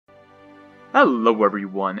Hello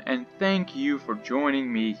everyone, and thank you for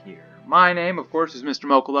joining me here. My name, of course, is Mr.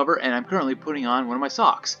 Mocha Lover, and I'm currently putting on one of my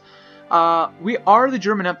socks. We are the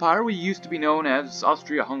German Empire. We used to be known as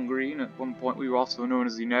Austria-Hungary, and at one point we were also known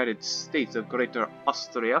as the United States of Greater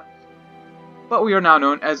Austria. But we are now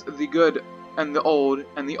known as the good, and the old,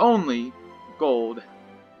 and the only gold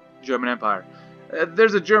German Empire.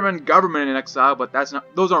 There's a German government in exile, but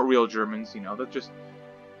those aren't real Germans, you know, that's just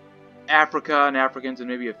Africa and Africans and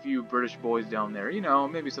maybe a few British boys down there, you know,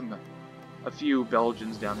 maybe a few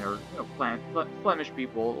Belgians down there, you know, Flemish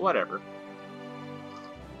people, whatever.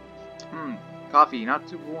 Coffee, not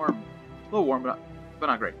too warm, a little warm, but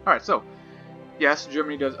not great. All right, so yes,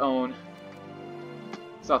 Germany does own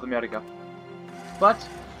South America, but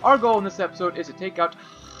our goal in this episode is to take out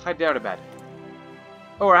Hyderabad.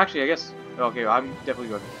 Or actually, I guess, okay, I'm definitely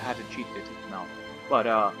going to have to cheat to take them out, but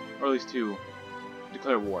or at least to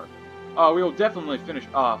declare war. We will definitely finish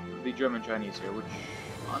off the German-Chinese here, which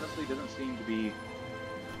honestly doesn't seem to be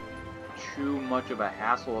too much of a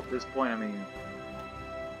hassle at this point. I mean,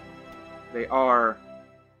 they are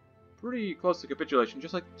pretty close to capitulation,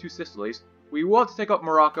 just like the two Sicilies. We will have to take up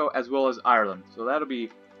Morocco as well as Ireland, so that'll be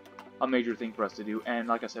a major thing for us to do. And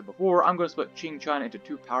like I said before, I'm going to split Qing China into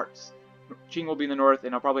two parts. Qing will be in the north,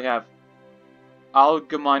 and I'll probably have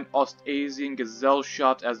Allgemeine Ostasien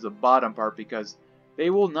Gesellschaft as the bottom part, because they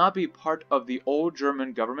will not be part of the old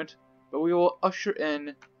German government, but we will usher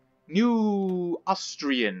in new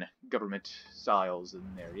Austrian government styles in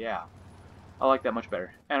there. Yeah, I like that much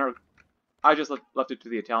better. And I just left it to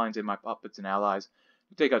the Italians and my puppets and allies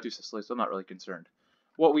to take out two Sicily, so I'm not really concerned.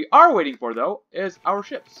 What we are waiting for, though, is our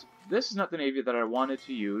ships. This is not the navy that I wanted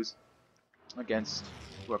to use against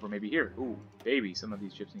whoever may be here. Ooh, baby, some of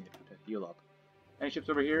these ships need to heal up. Any ships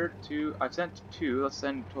over here? Two. I've sent two. Let's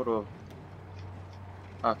send a total of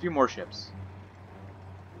a few more ships.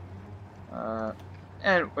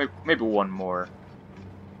 And maybe one more.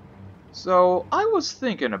 So, I was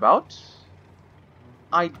thinking about...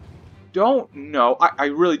 I don't know. I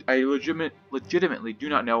legitimately do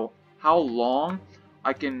not know how long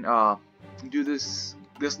I can do this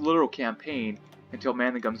little campaign until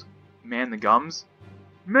Man the Gums.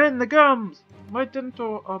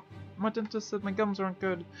 My dentist said my gums aren't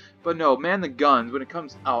good. But no, Man the Guns, when it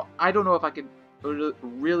comes out, I don't know if I can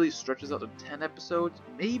really stretch this out to 10 episodes.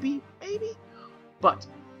 Maybe? But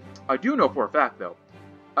I do know for a fact, though,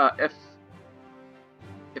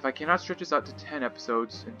 if I cannot stretch this out to 10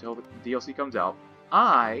 episodes until the DLC comes out,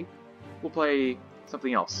 I will play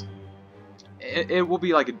something else. It will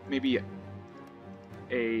be like maybe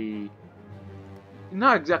a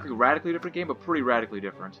not exactly radically different game, but pretty radically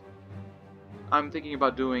different. I'm thinking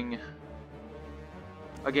about doing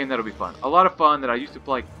a game that'll be fun. A lot of fun that I used to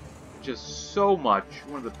play just so much.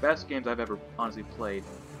 One of the best games I've ever honestly played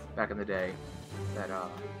back in the day. That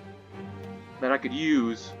I could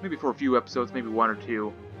use maybe for a few episodes, maybe one or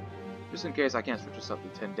two, just in case I can't switch this up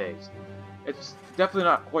to 10 days. It's definitely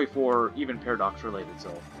not quite for even Paradox related,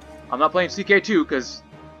 so I'm not playing CK2 because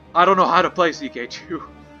I don't know how to play CK2.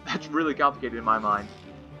 That's really complicated in my mind.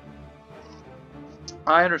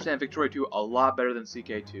 I understand Victoria 2 a lot better than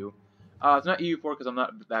CK2. It's not EU4 because I'm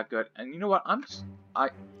not that good. And you know what? I'm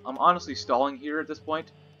honestly stalling here at this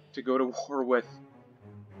point to go to war with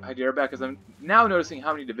Hyderabad because I'm now noticing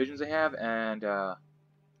how many divisions I have, and yeah,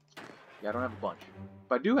 I don't have a bunch.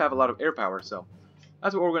 But I do have a lot of air power, so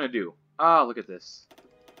that's what we're going to do. Ah, look at this.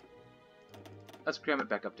 Let's cram it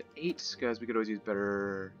back up to 8 because we could always use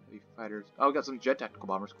better fighters. Oh, we got some jet tactical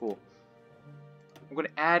bombers. Cool. I'm going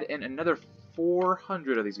to add in another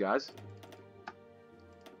 400 of these guys.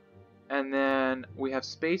 And then we have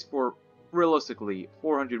space for, realistically,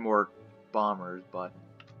 400 more bombers, but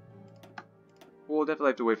we'll definitely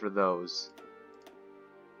have to wait for those.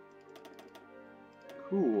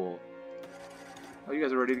 Cool. Oh, you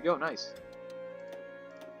guys are ready to go. Nice.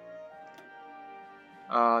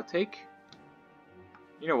 Take...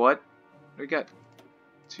 You know what? We got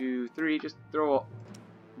 2, 3. Just throw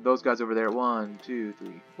those guys over there. 1, 2,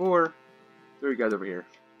 3, 4. 3 guys over here.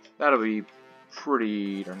 That'll be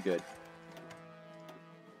pretty darn good.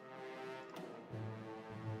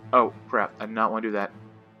 Oh, crap. I did not want to do that.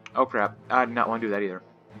 Oh, crap. I did not want to do that either.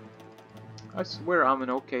 I swear I'm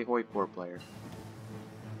an okay Hoi 4 player.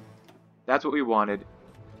 That's what we wanted.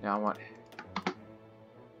 Now I want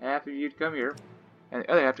half of you to come here, and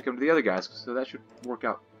the other half to come to the other guys, so that should work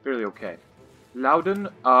out fairly okay. Loudon,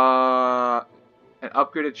 an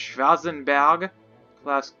upgraded Schwarzenberg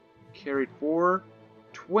class carried 4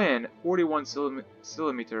 twin 41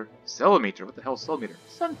 centimeter. What the hell is centimeter?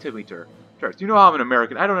 Centimeter. You know I'm an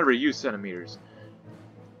American. I don't ever use centimeters.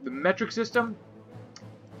 The metric system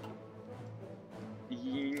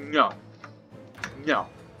No. No.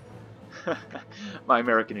 My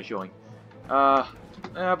American is showing. But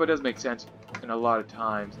it does make sense in a lot of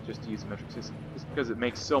times just to use the metric system, just because it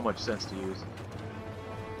makes so much sense to use.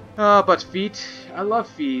 But feet, I love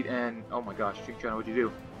feet, and oh my gosh, China, what'd you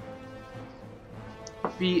do?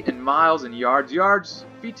 Feet and miles and yards.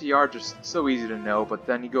 Feet to yards are so easy to know, but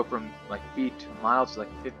then you go from like feet to miles to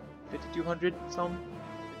like 5,200 some,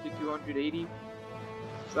 5,280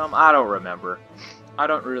 some. I don't remember. I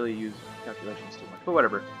don't really use calculations too much, but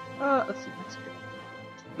whatever. Let's see, Mexico.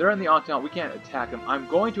 They're in the Entente. We can't attack them. I'm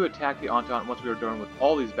going to attack the Entente once we are done with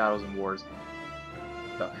all these battles and wars.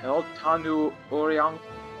 The hell? Tanu Oriang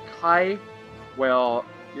Kai? Well,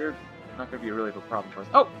 you're not going to be really of a problem for us.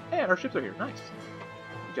 Oh, and our ships are here. Nice.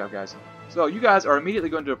 Good job, guys. So, you guys are immediately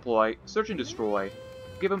going to deploy, search and destroy,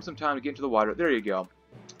 give them some time to get into the water. There you go.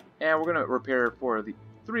 And we're going to repair for the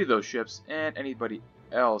 3 of those ships and anybody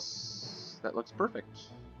else. That looks perfect.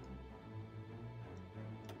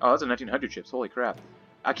 Oh, that's a 1900 ships. Holy crap.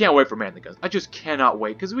 I can't wait for man the guns. I just cannot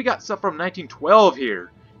wait, because we got stuff from 1912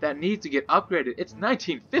 here that needs to get upgraded. It's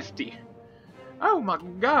 1950. Oh my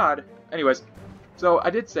god. Anyways, so I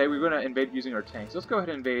did say we were going to invade using our tanks. Let's go ahead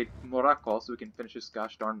and invade Morocco so we can finish this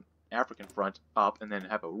gosh darn African front up and then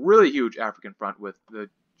have a really huge African front with the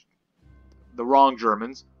wrong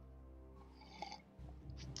Germans.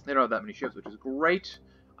 They don't have that many ships, which is great.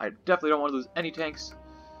 I definitely don't want to lose any tanks.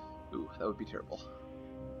 Ooh, that would be terrible.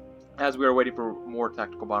 As we are waiting for more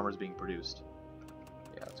tactical bombers being produced.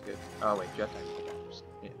 Yeah, that's good. Oh wait, jet tactical bombers.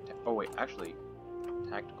 Yeah, oh wait, actually,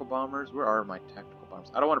 tactical bombers? Where are my tactical bombers?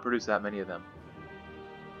 I don't want to produce that many of them.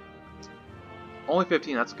 Only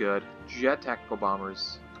 15, that's good. Jet tactical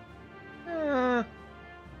bombers. I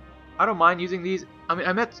don't mind using these. I mean,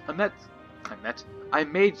 I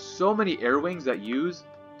made so many air wings that use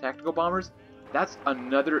tactical bombers. That's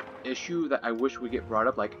another issue that I wish would get brought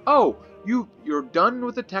up. Like, oh, you're done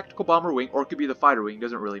with the tactical bomber wing, or it could be the fighter wing,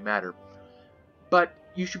 doesn't really matter. But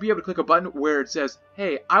you should be able to click a button where it says,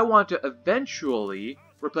 hey, I want to eventually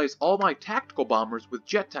replace all my tactical bombers with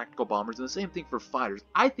jet tactical bombers, and the same thing for fighters.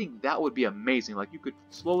 I think that would be amazing. Like, you could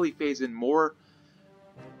slowly phase in more,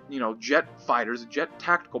 you know, jet fighters, jet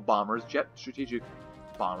tactical bombers, jet strategic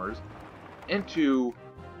bombers into,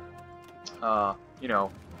 you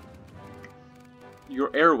know,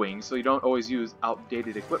 your air wings, so you don't always use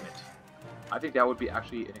outdated equipment. I think that would be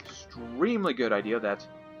actually an extremely good idea that's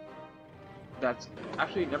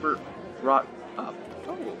actually never brought up.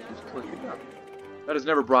 Oh, just totally picked up. That is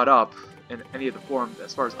never brought up in any of the forums,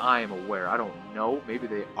 as far as I am aware. I don't know. Maybe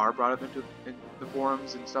they are brought up in the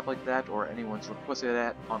forums and stuff like that, or anyone's requested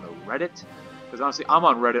that on the Reddit. Because honestly, I'm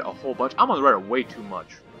on Reddit a whole bunch. I'm on Reddit way too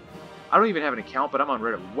much. I don't even have an account, but I'm on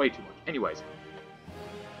Reddit way too much. Anyways.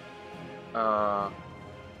 Can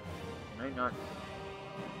I not?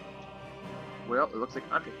 Well, it looks like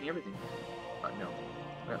I'm taking everything. No.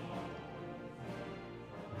 Well.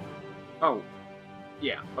 Oh.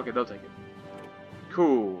 Yeah. Okay, they'll take it.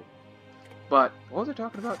 Cool. But, what was I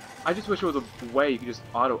talking about? I just wish there was a way you could just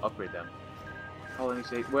auto-upgrade them. Colony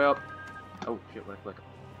state. Well. Oh, shit, what I click?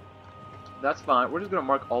 That's fine. We're just going to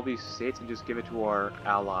mark all these states and just give it to our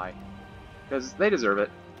ally. Because they deserve it.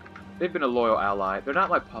 They've been a loyal ally. They're not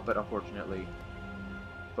my puppet, unfortunately.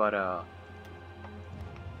 But, oh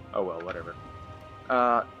well, whatever.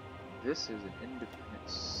 This is an independent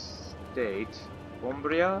state.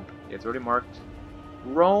 Umbria? Yeah, it's already marked.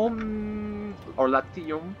 Rome, or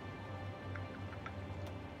Latium.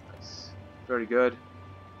 That's very good.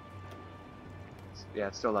 Yeah,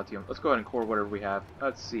 it's still Latium. Let's go ahead and core whatever we have.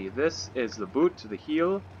 Let's see. This is the boot to the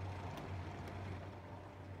heel.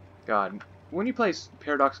 God. When you play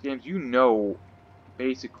Paradox games, you know,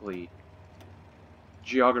 basically,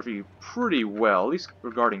 geography pretty well, at least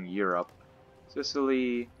regarding Europe.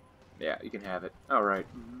 Sicily, yeah, you can have it. Alright,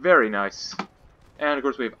 very nice. And, of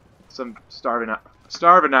course, we have some starving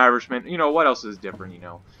Irishmen. You know, what else is different, you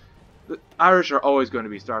know? The Irish are always going to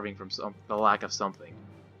be starving from the lack of something.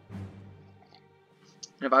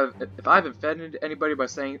 If I've offended anybody by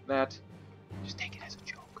saying that, just take it as a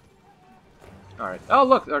joke. Alright. Oh,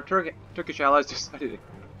 look, our Turkish allies decided to...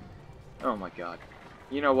 Oh my god.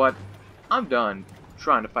 You know what? I'm done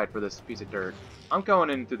trying to fight for this piece of dirt. I'm going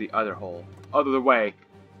into the other hole. Other way.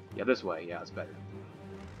 Yeah, this way. Yeah, it's better.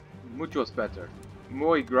 Muchos better.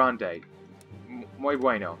 Muy grande. Muy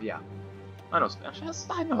bueno. Yeah. I know Spanish. Yes,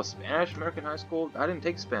 I know Spanish. American high school. I didn't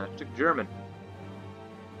take Spanish. I took German.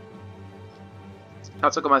 How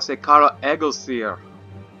come I say Karl Egglesir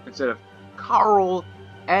instead of Karl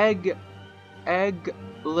Egglesir? I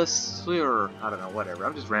don't know, whatever.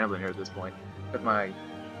 I'm just rambling here at this point with my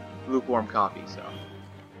lukewarm coffee, so.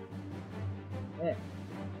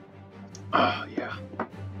 Yeah.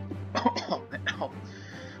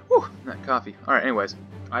 Whew, that coffee. Alright, anyways.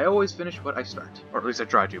 I always finish what I start. Or at least I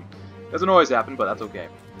try to. Doesn't always happen, but that's okay.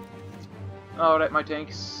 Alright, my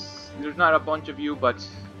tanks. There's not a bunch of you, but...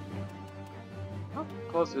 How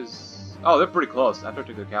close is... Oh, they're pretty close. After I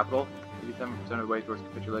took the capital, 87% of the way towards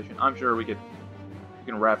capitulation. I'm sure we can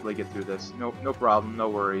rapidly get through this. No problem, no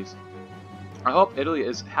worries. I hope Italy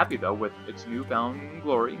is happy, though, with its newfound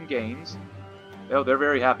glory and gains. They're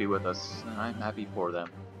very happy with us, and I'm happy for them.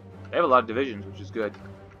 They have a lot of divisions, which is good.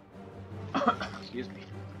 Excuse me.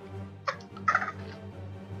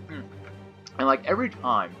 And like every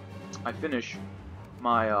time I finish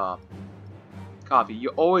my coffee, you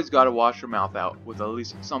always gotta wash your mouth out with at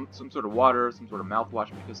least some sort of water, some sort of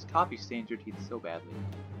mouthwash, because coffee stains your teeth so badly.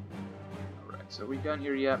 Alright, so are we done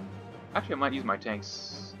here yet? Actually, I might use my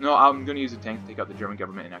tanks. No, I'm gonna use the tanks to take out the German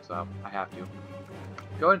government in exile. I have to.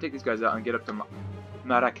 Go ahead and take these guys out and get up to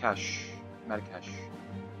Marrakesh. Marrakesh.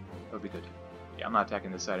 That would be good. Yeah, I'm not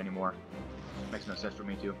attacking this side anymore. Makes no sense for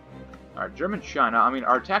me to. Alright, German-China. I mean,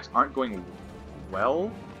 our attacks aren't going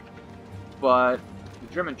well, but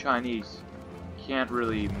the German-Chinese can't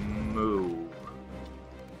really move.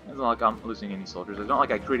 It's not like I'm losing any soldiers. It's not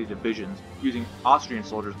like I created divisions using Austrian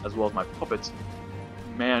soldiers as well as my puppets'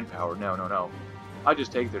 manpower. No. I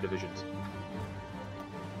just take their divisions.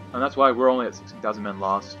 And that's why we're only at 16,000 men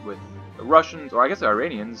lost, with the Russians, or I guess the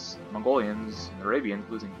Iranians, Mongolians, and Arabians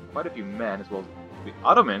losing quite a few men, as well as the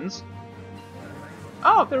Ottomans.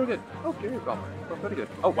 Oh, they were good. Oh, very good. Oh, pretty good.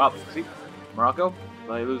 Oh, wow. See? Morocco,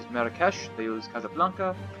 they lose Marrakesh, they lose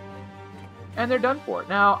Casablanca, and they're done for.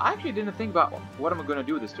 Now, I actually didn't think about what I'm going to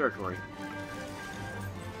do with this territory.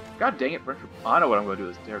 God dang it, French Republic. I know what I'm going to do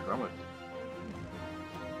with this territory. I'm going to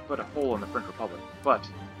put a hole in the French Republic. But,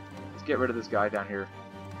 let's get rid of this guy down here.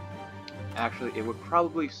 Actually, it would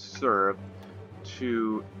probably serve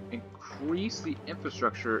to increase the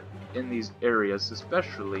infrastructure in these areas,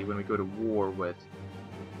 especially when we go to war with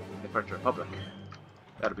the French Republic.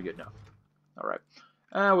 That'll be good enough. Alright.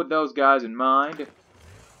 With those guys in mind,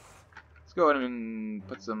 let's go ahead and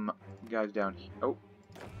put some guys down here. Oh.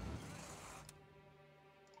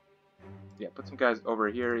 Yeah, put some guys over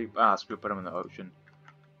here. Screw it, put them in the ocean.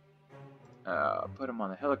 Put them on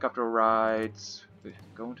the helicopter rides.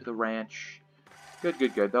 Go into the ranch. Good.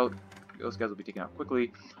 Those guys will be taken out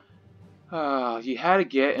quickly. You had to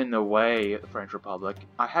get in the way of the French Republic.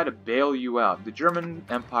 I had to bail you out. The German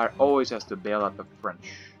Empire always has to bail out the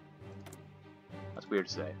French. That's weird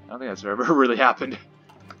to say. I don't think that's ever really happened.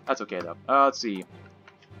 That's okay, though. Let's see.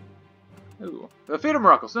 Ooh. The fate of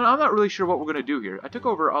Morocco. So I'm not really sure what we're going to do here. I took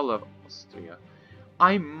over all of Austria.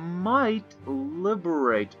 I might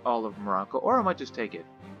liberate all of Morocco, or I might just take it.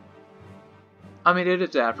 I mean, it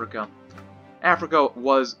is Africa. Africa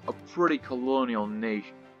was a pretty colonial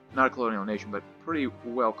nation. Not a colonial nation, but pretty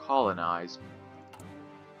well colonized.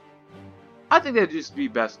 I think that'd just be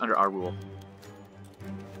best under our rule.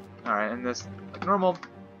 Alright, and this, like normal,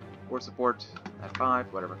 war support at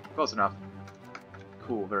 5, whatever. Close enough.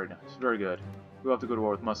 Cool, very nice, very good. We'll have to go to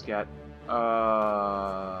war with Muscat.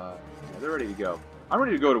 Yeah, they're ready to go. I'm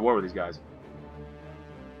ready to go to war with these guys.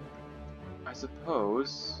 I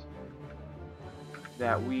suppose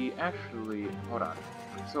that we actually... Hold on.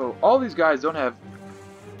 So, all these guys don't have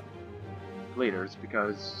leaders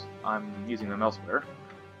because I'm using them elsewhere.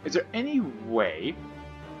 Is there any way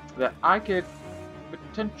that I could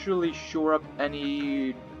potentially shore up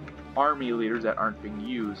any army leaders that aren't being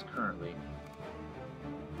used currently?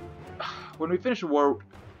 When we finish a war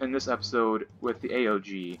in this episode with the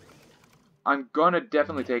AOG, I'm gonna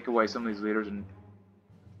definitely take away some of these leaders and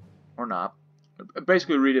or not.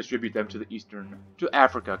 Basically redistribute them to the to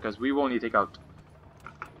Africa, because we will need to take out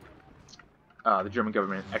the German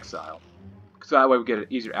government in exile. So that way we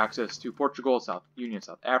get easier access to Portugal, South Union,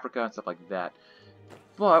 South Africa, and stuff like that.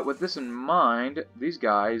 But with this in mind, these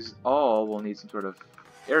guys all will need some sort of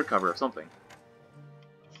air cover of something.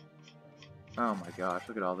 Oh my gosh,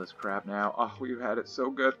 look at all this crap now. Oh, we've had it so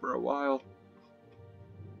good for a while.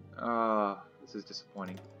 This is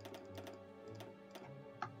disappointing.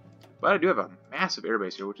 But I do have a massive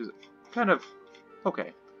airbase here, which is kind of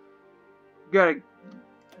okay. Got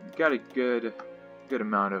a good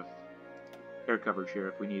amount of air coverage here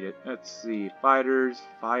if we need it. Let's see, fighters.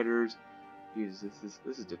 Jesus,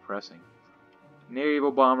 this is depressing.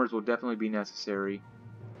 Naval bombers will definitely be necessary.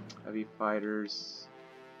 Heavy fighters.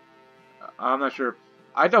 I'm not sure.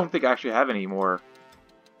 I don't think I actually have any more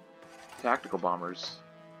tactical bombers.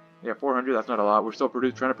 Yeah, 400. That's not a lot. We're still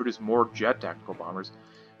trying to produce more jet tactical bombers.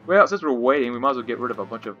 Well, since we're waiting, we might as well get rid of a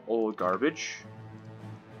bunch of old garbage.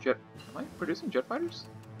 Am I producing jet fighters?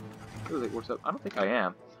 I don't think I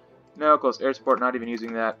am. No, close air support, not even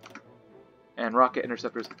using that. And rocket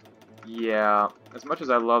interceptors, yeah, as much as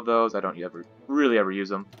I love those, I don't really ever use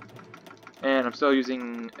them. And I'm still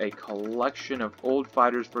using a collection of old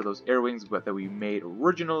fighters for those air wings that we made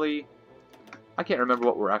originally. I can't remember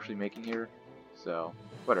what we're actually making here, so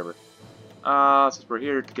whatever. Since we're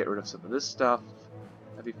here to get rid of some of this stuff,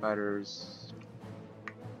 heavy fighters.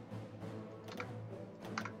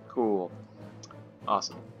 Cool.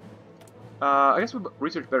 Awesome. I guess we'll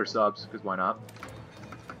research better subs, because why not?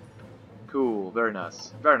 Cool, very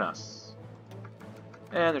nice. Very nice.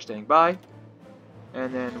 And they're standing by.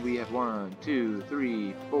 And then we have 1, 2,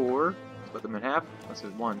 3, 4. Split them in half. Let's say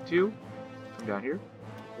 1, 2. Come down here.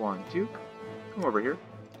 1, 2. Come over here.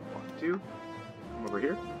 1, 2. Come over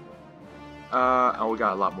here. Oh, we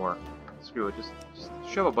got a lot more. Screw it. Just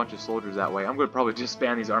shove a bunch of soldiers that way. I'm going to probably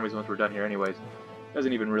disband these armies once we're done here anyways.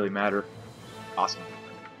 Doesn't even really matter. Awesome.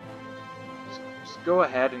 Just go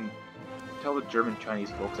ahead and tell the German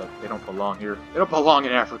Chinese folks that they don't belong here. They don't belong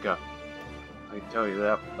in Africa. I can tell you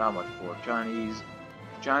that much for Chinese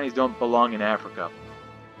don't belong in Africa.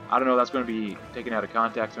 I don't know if that's going to be taken out of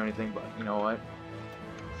context or anything, but you know what?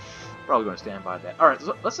 Probably going to stand by that. Alright,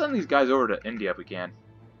 let's send these guys over to India if we can.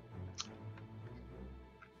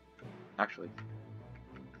 Actually,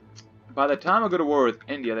 by the time I go to war with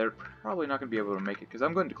India, they're probably not going to be able to make it, because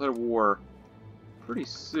I'm going to declare war pretty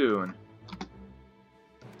soon.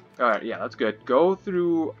 Alright, yeah, that's good. Go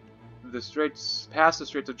through the straits, past the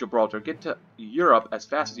Straits of Gibraltar, get to Europe as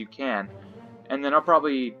fast as you can, and then I'll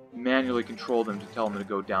probably manually control them to tell them to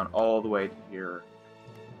go down all the way to here.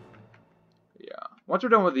 Yeah. Once we're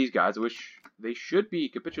done with these guys, which they should be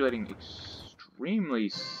capitulating extremely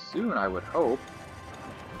soon, I would hope,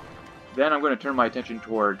 then I'm going to turn my attention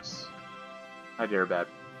towards Hyderabad.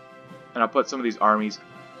 And I'll put some of these armies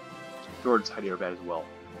towards Hyderabad as well.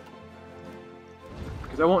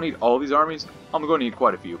 Because I won't need all these armies. I'm going to need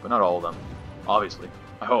quite a few, but not all of them. Obviously.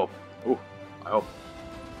 I hope. Ooh, I hope.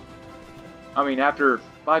 I mean, after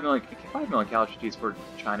 5 million casualties for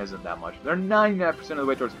China isn't that much. They're 99% of the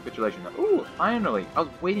way towards capitulation. Ooh, finally! I was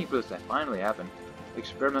waiting for this to finally happen.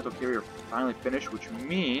 Experimental carrier finally finished, which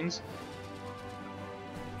means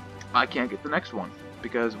I can't get the next one.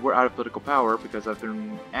 Because we're out of political power, because I've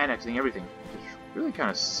been annexing everything. It's really kind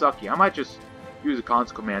of sucky. I might just use the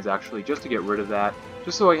console commands, actually, just to get rid of that.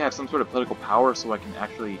 Just so I have some sort of political power, so I can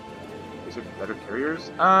actually research better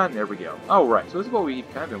carriers. And there we go. Oh, right. So this is what we've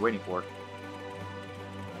kind of been waiting for.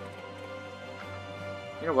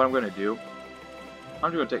 You know what I'm going to do?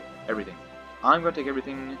 I'm just going to take everything. I'm going to take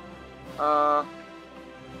everything. I'll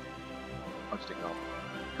just take it all.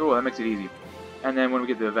 Cool, that makes it easy. And then when we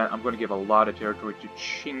get to the event, I'm going to give a lot of territory to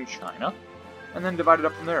Qing China. And then divide it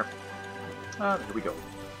up from there. Here we go.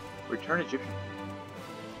 Return Egyptian.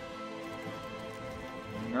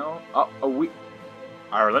 No.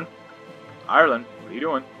 Ireland. Ireland, what are you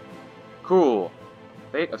doing? Cool.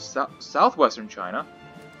 Fate of southwestern China.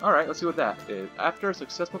 Alright, let's see what that is. After a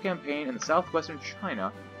successful campaign in the southwestern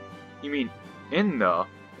China, you mean in the...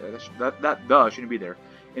 that shouldn't be there.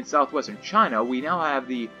 In southwestern China, we now have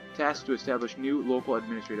the task to establish new local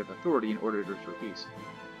administrative authority in order to restore peace.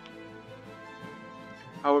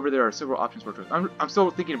 However, there are several options for choice. I'm still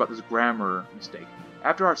thinking about this grammar mistake.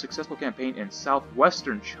 After our successful campaign in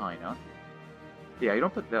southwestern China... Yeah, you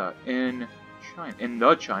don't put the in China. In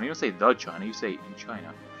the China. You don't say the China, you say in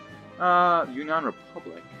China. Yunnan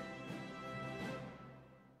Republic.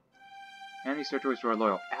 And these territories to our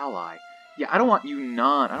loyal ally. Yeah, I don't want Yunnan.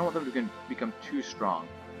 I don't want them to become too strong.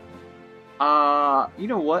 You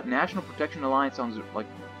know what? National Protection Alliance sounds like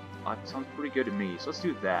sounds pretty good to me. So let's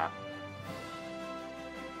do that.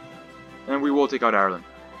 And we will take out Ireland.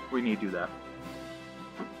 We need to do that.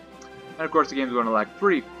 And of course, the game's going to lag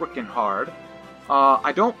pretty freaking hard.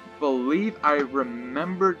 I don't believe I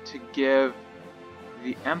remembered to give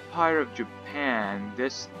the Empire of Japan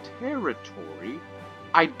this territory.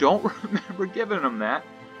 I don't remember giving them that.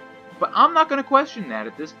 But I'm not going to question that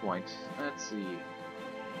at this point. Let's see.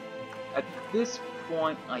 At this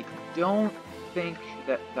point, I don't think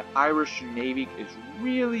that the Irish Navy is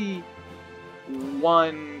really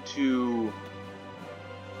one to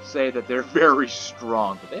say that they're very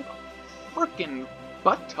strong. But they have a freaking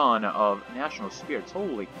butt-ton of national spirits.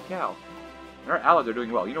 Holy cow. And our allies are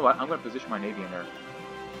doing well. You know what? I'm going to position my navy in there.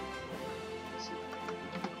 Let's see.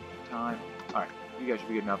 Time. Alright. You guys should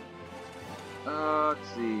be good enough. Let's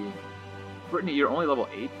see. Brittany, you're only level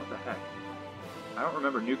 8? What the heck? I don't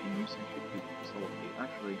remember nuking you, so you should be just level 8.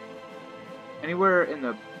 Actually, anywhere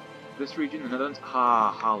in this region, the Netherlands?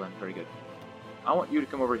 Holland. Very good. I want you to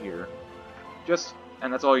come over here.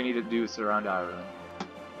 And that's all you need to do is surround Ireland.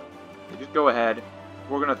 So just go ahead.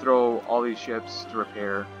 we're gonna throw all these ships to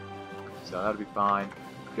repair, so that'll be fine.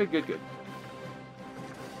 Good, good, good.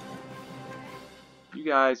 You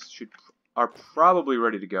guys are probably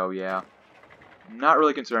ready to go, yeah. Not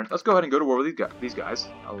really concerned. Let's go ahead and go to war with these guys.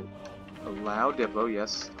 Allow Diplo,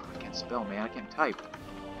 yes. Oh, I can't spell, man. I can't type.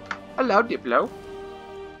 Allow Diplo.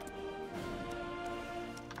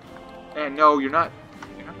 And no, you're not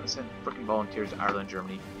gonna send frickin' volunteers to Ireland,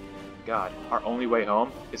 Germany. God, our only way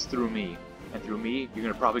home is through me. And through me,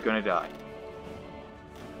 you're probably gonna die.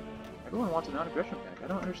 Everyone wants a non-aggression pact. I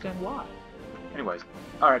don't understand why. Anyways,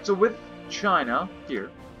 alright, so with China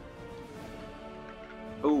here.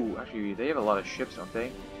 Oh, actually, they have a lot of ships, don't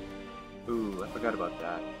they? Ooh, I forgot about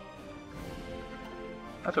that.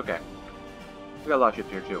 That's okay. We got a lot of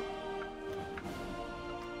ships here, too.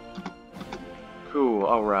 Cool,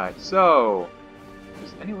 alright. So,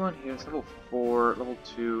 is anyone here? It's level 4, level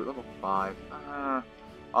 2, level 5.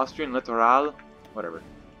 Austrian Littoral? Whatever.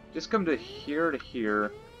 Just come to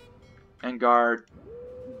here, and guard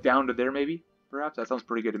down to there, maybe? Perhaps? That sounds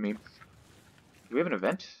pretty good to me. Do we have an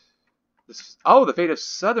event? Oh, the fate of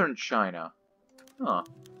southern China. Huh.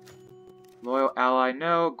 Loyal ally,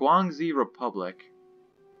 no. Guangxi Republic.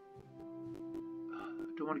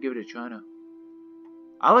 I don't want to give it to China.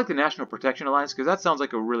 I like the National Protection Alliance because that sounds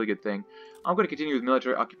like a really good thing. I'm going to continue with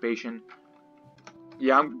military occupation.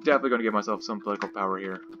 Yeah, I'm definitely going to give myself some political power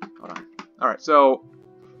here. Hold on. Alright, so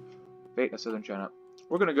fate of southern China.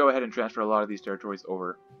 We're going to go ahead and transfer a lot of these territories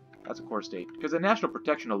over. That's a core state. Because the National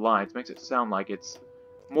Protection Alliance makes it sound like it's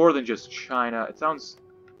more than just China. It sounds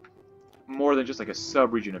more than just like a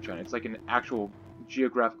sub-region of China. It's like an actual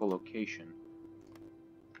geographical location.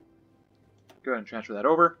 Go ahead and transfer that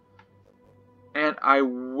over. And I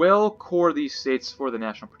will core these states for the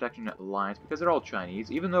National Protection Alliance because they're all Chinese,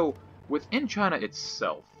 even though within China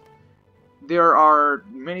itself, there are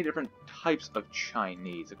many different types of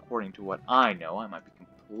Chinese, according to what I know. I might be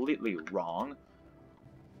completely wrong.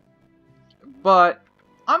 But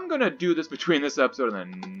I'm going to do this between this episode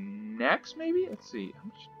and the next, maybe? Let's see.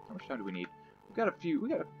 How much time do we need? We got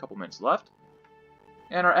a couple minutes left.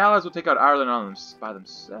 And our allies will take out Ireland by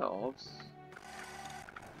themselves.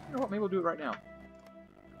 You know what? Maybe we'll do it right now.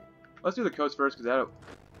 Let's do the coast first, because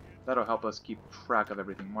that'll help us keep track of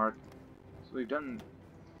everything. Mark. So we've done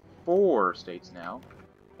 4 states now.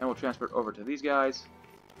 And we'll transfer it over to these guys.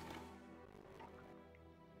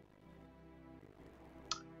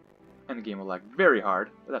 And the game will lag very hard,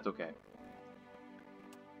 but that's okay.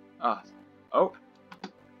 Oh.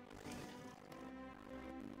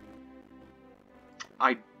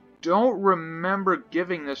 I don't remember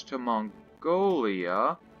giving this to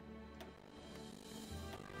Mongolia.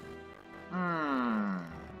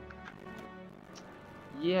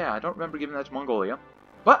 Yeah, I don't remember giving that to Mongolia.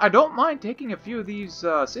 But I don't mind taking a few of these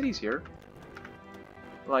cities here.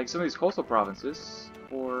 Like some of these coastal provinces.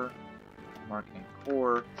 For Mark and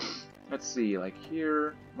Core. Let's see, like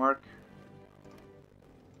here, Mark.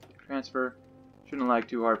 Transfer. Shouldn't lag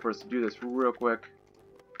too hard for us to do this real quick.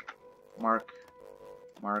 Mark.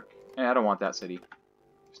 I don't want that city.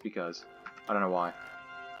 Just because. I don't know why.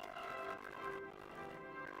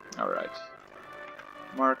 Alright.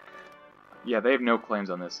 Mark. Yeah, they have no claims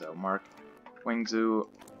on this, though. Mark. Wingzhou.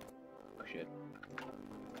 Oh, shit.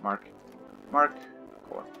 Mark.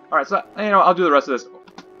 Core. Alright, so, you know, I'll do the rest of this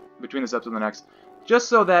between this episode and the next. Just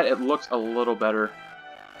so that it looks a little better.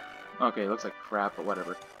 Okay, it looks like crap, but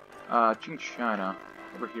whatever. Qing China.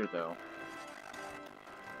 Over here, though.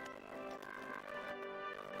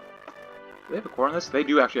 Do they have a core on this? They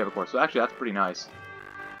do actually have a core, so actually that's pretty nice.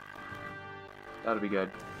 That'll be good.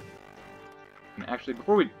 And actually,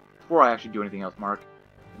 before I actually do anything else, Mark,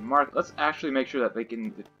 let's actually make sure that the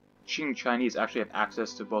Qing Chinese actually have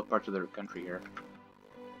access to both parts of their country here.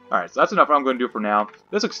 Alright, so that's enough what I'm going to do for now.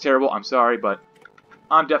 This looks terrible, I'm sorry, but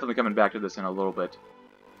I'm definitely coming back to this in a little bit.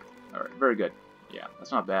 Alright, very good. Yeah,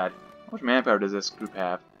 that's not bad. How much manpower does this group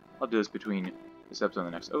have? I'll do this between this episode and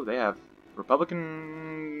the next. Oh, they have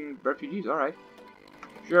Republican refugees, alright.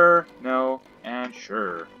 Sure, no, and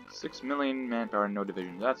sure. 6 million manpower and no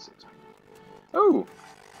division. That's 6 million. Oh!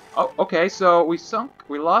 Oh, okay, so we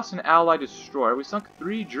lost an Allied destroyer. We sunk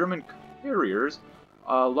 3 German carriers,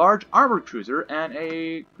 a large armored cruiser, and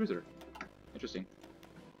a cruiser. Interesting.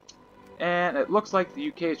 And it looks like the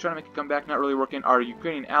UK is trying to make a comeback, not really working. Our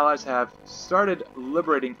Ukrainian allies have started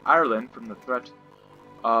liberating Ireland from the threat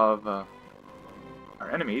of our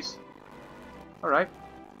enemies. Alright.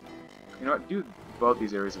 You know what? Do both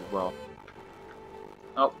these areas as well.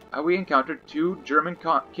 Oh, we encountered 2 German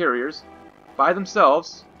carriers by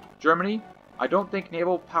themselves. Germany, I don't think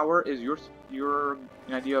naval power is your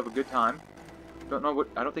idea of a good time. I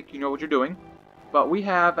don't think you know what you're doing. But we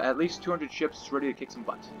have at least 200 ships ready to kick some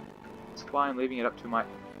butt. That's why I'm leaving it up to my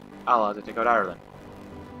allies to take out Ireland.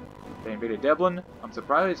 They invaded Dublin. I'm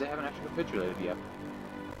surprised they haven't actually capitulated yet.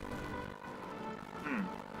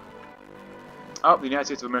 Oh, the United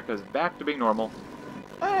States of America is back to being normal.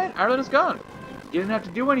 And Ireland is gone. You didn't have to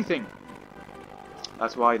do anything.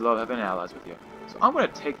 That's why I love having allies with you. So I'm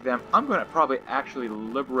going to take them. I'm going to probably actually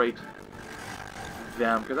liberate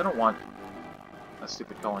them, because I don't want a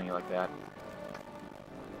stupid colony like that.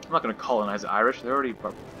 I'm not going to colonize the Irish. They're already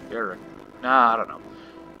barbaric. Nah, I don't know.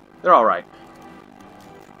 They're alright.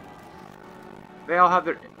 They all have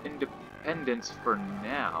their independence for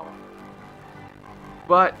now.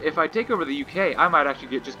 But if I take over the UK, I might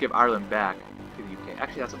actually just give Ireland back to the UK.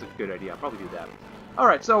 Actually, that sounds like a good idea. I'll probably do that.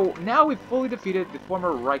 Alright, so now we've fully defeated the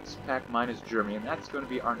former Reichspakt minus Germany, and that's going to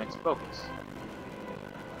be our next focus.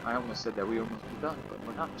 I almost said that we almost be done, but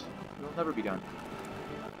we're not. We'll never be done.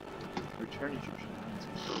 Return Egyptian lands.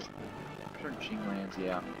 Return Qing lands,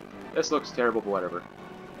 yeah. This looks terrible, but whatever.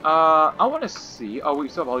 I want to see... Oh, we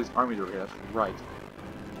still have all these armies over here. That's right.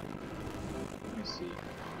 Let me see.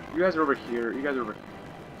 You guys are over here. You guys are over here.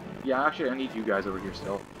 Yeah, actually, I need you guys over here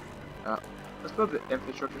still. Let's build the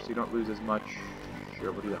infrastructure so you don't lose as much.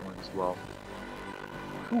 Sure, we'll do that one as well.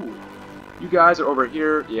 Cool. You guys are over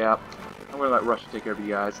here. Yeah. I'm going to let Russia take care of you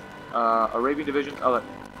guys. Arabian divisions, I'll let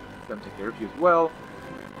them take care of you as well.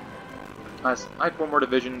 I have 4 more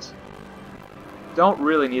divisions. Don't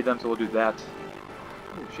really need them, so we'll do that.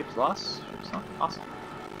 Ooh, ships lost. Ships not. Awesome.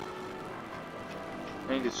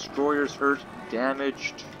 Any destroyers hurt,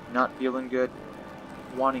 damaged, not feeling good,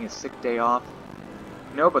 wanting a sick day off.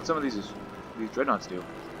 No, but some of these dreadnoughts do.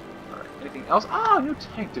 Alright, anything else? Ah, new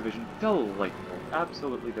tank division. Delightful.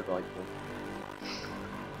 Absolutely delightful.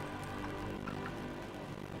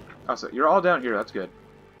 Oh, so you're all down here. That's good.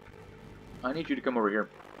 I need you to come over here.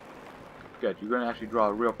 Good. You're going to actually draw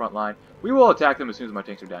a real front line. We will attack them as soon as my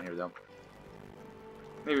tanks are down here, though.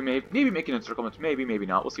 Maybe making encirclements. Maybe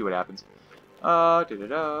not. We'll see what happens.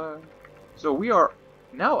 So we are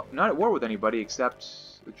now not at war with anybody except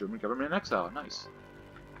the German government in exile. Nice.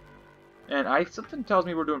 And something tells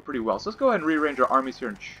me we're doing pretty well. So let's go ahead and rearrange our armies here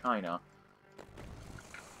in China.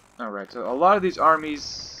 Alright, so a lot of these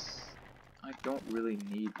armies, I don't really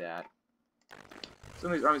need that.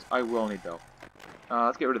 Some of these armies I will need, though.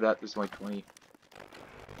 Let's get rid of that. There's only 20.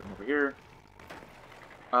 Come over here.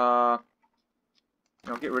 I'll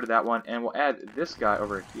get rid of that one, and we'll add this guy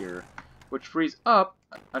over here, which frees up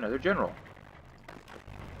another general.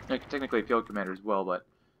 Technically a field commander as well, but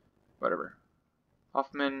whatever.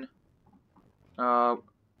 Hoffman. Oh,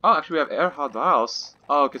 actually we have Erhard Waals.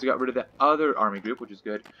 Oh, because we got rid of that other army group, which is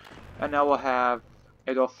good. And now we'll have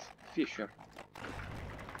Adolf Fischer.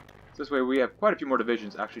 So this way we have quite a few more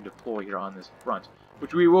divisions actually deploy here on this front,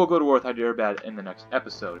 which we will go to war with Hyderabad in the next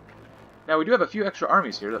episode. Now we do have a few extra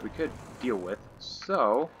armies here that we could deal with,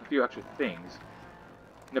 so a few extra things.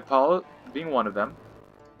 Nepal being one of them.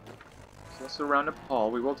 So let's surround Nepal.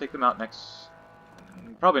 We will take them out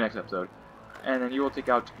probably next episode. And then you will take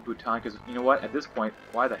out Bhutan, because you know what, at this point,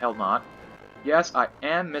 why the hell not? Yes, I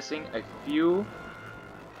am missing a few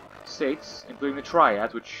states, including the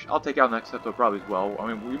Triads, which I'll take out next episode probably as well. I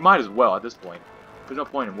mean, we might as well at this point. There's no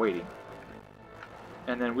point in waiting.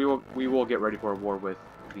 And then we will get ready for a war with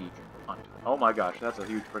the Hunt. Oh my gosh, that's a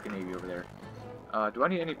huge freaking navy over there. Do I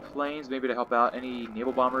need any planes maybe to help out? Any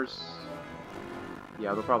naval bombers?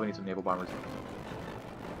 Yeah, we'll probably need some naval bombers.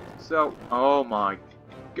 So, oh my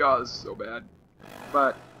god, this is so bad.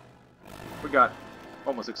 But we got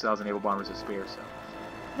almost 6,000 naval bombers to spare, so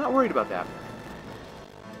not worried about that.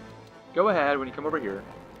 Go ahead when you come over here,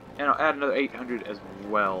 and I'll add another 800 as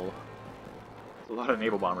well. It's a lot of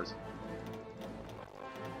naval bombers.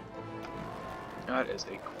 That is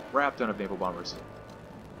a crap ton of naval bombers.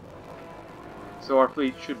 So our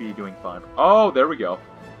fleet should be doing fine. Oh, there we go.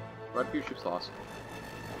 Quite a few ships lost.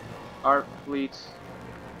 Our fleet...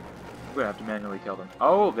 I'm going to have to manually kill them.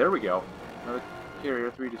 Oh, there we go. Another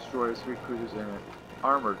carrier, 3 destroyers, 3 cruisers, and an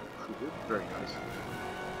armored cruiser. Very nice.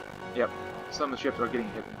 Yep. Some of the ships are getting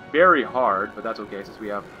hit very hard, but that's okay since we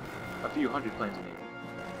have a few hundred planes in Navy.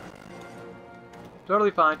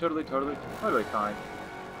 Totally fine, totally fine.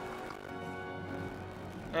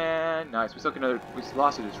 And nice. We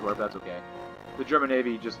lost a destroyer, but that's okay. The German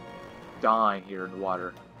Navy just dying here in the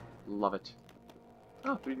water. Love it.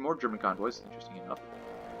 Oh, 3 more German convoys. Interesting enough.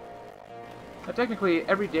 Now, technically,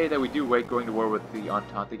 every day that we do wait going to war with the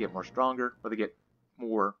Entente, they get more stronger, or they get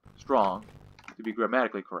more strong, to be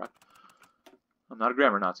grammatically correct. I'm not a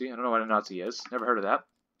grammar Nazi. I don't know what a Nazi is. Never heard of that.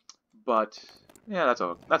 But, yeah,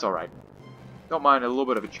 that's alright. Don't mind a little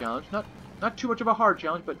bit of a challenge. Not too much of a hard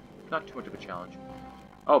challenge, but not too much of a challenge.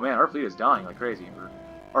 Oh man, our fleet is dying like crazy.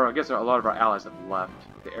 Or I guess a lot of our allies have left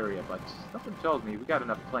the area, but something tells me we got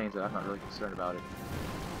enough planes that I'm not really concerned about it.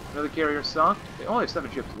 Another carrier sunk. They only have 7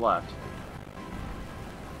 ships left.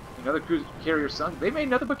 Another carrier sunk. They made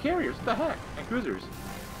nothing but carriers. What the heck? And cruisers.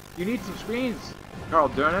 You need some screens, Carl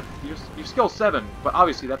Durnett. You're skill 7, but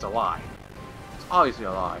obviously that's a lie. It's obviously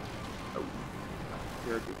a lie. Oh.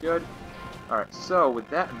 Good, good, good. Alright, so with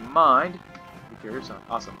that in mind, the carrier sunk.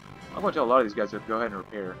 Awesome. I'm going to tell a lot of these guys to go ahead and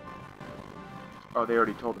repair. Oh, they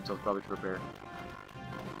already told themselves probably to repair.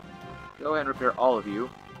 Go ahead and repair all of you.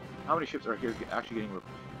 How many ships are here actually getting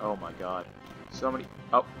repaired? Oh my god. So many...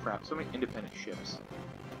 Oh, crap. So many independent ships.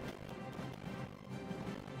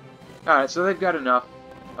 Alright, so they've got enough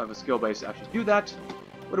of a skill base to actually do that.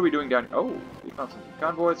 What are we doing down here? Oh, we found some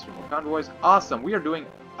convoys. 3 more convoys. Awesome. We are doing,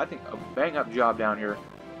 I think, a bang-up job down here.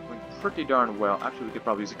 Doing pretty darn well. Actually, we could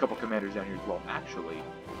probably use a couple commanders down here as well. Actually,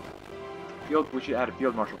 we should add a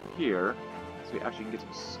field marshal here, so we actually can get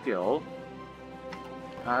some skill.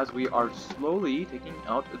 As we are slowly taking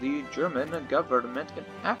out the German government in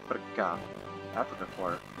Africa. Africa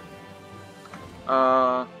Corps.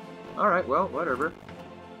 Alright, well, whatever.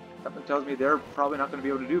 Something tells me they're probably not going to be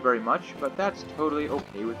able to do very much, but that's totally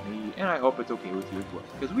okay with me, and I hope it's okay with you as well,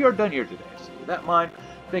 because we are done here today. So with that in mind,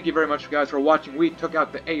 thank you very much, guys, for watching. We took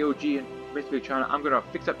out the AOG and basically China. I'm going to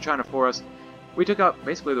fix up China for us. We took out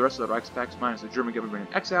basically the rest of the Reichspakt minus the German government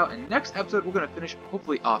in exile, and next episode we're going to finish,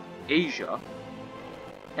 hopefully, off Asia,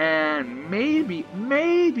 and maybe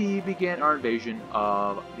begin our invasion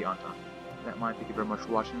of the Entente. With that in mind, thank you very much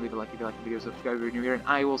for watching. Leave a like if you like the video, subscribe if you're new here, and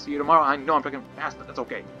I will see you tomorrow. I know I'm talking fast, but that's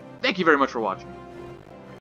okay. Thank you very much for watching.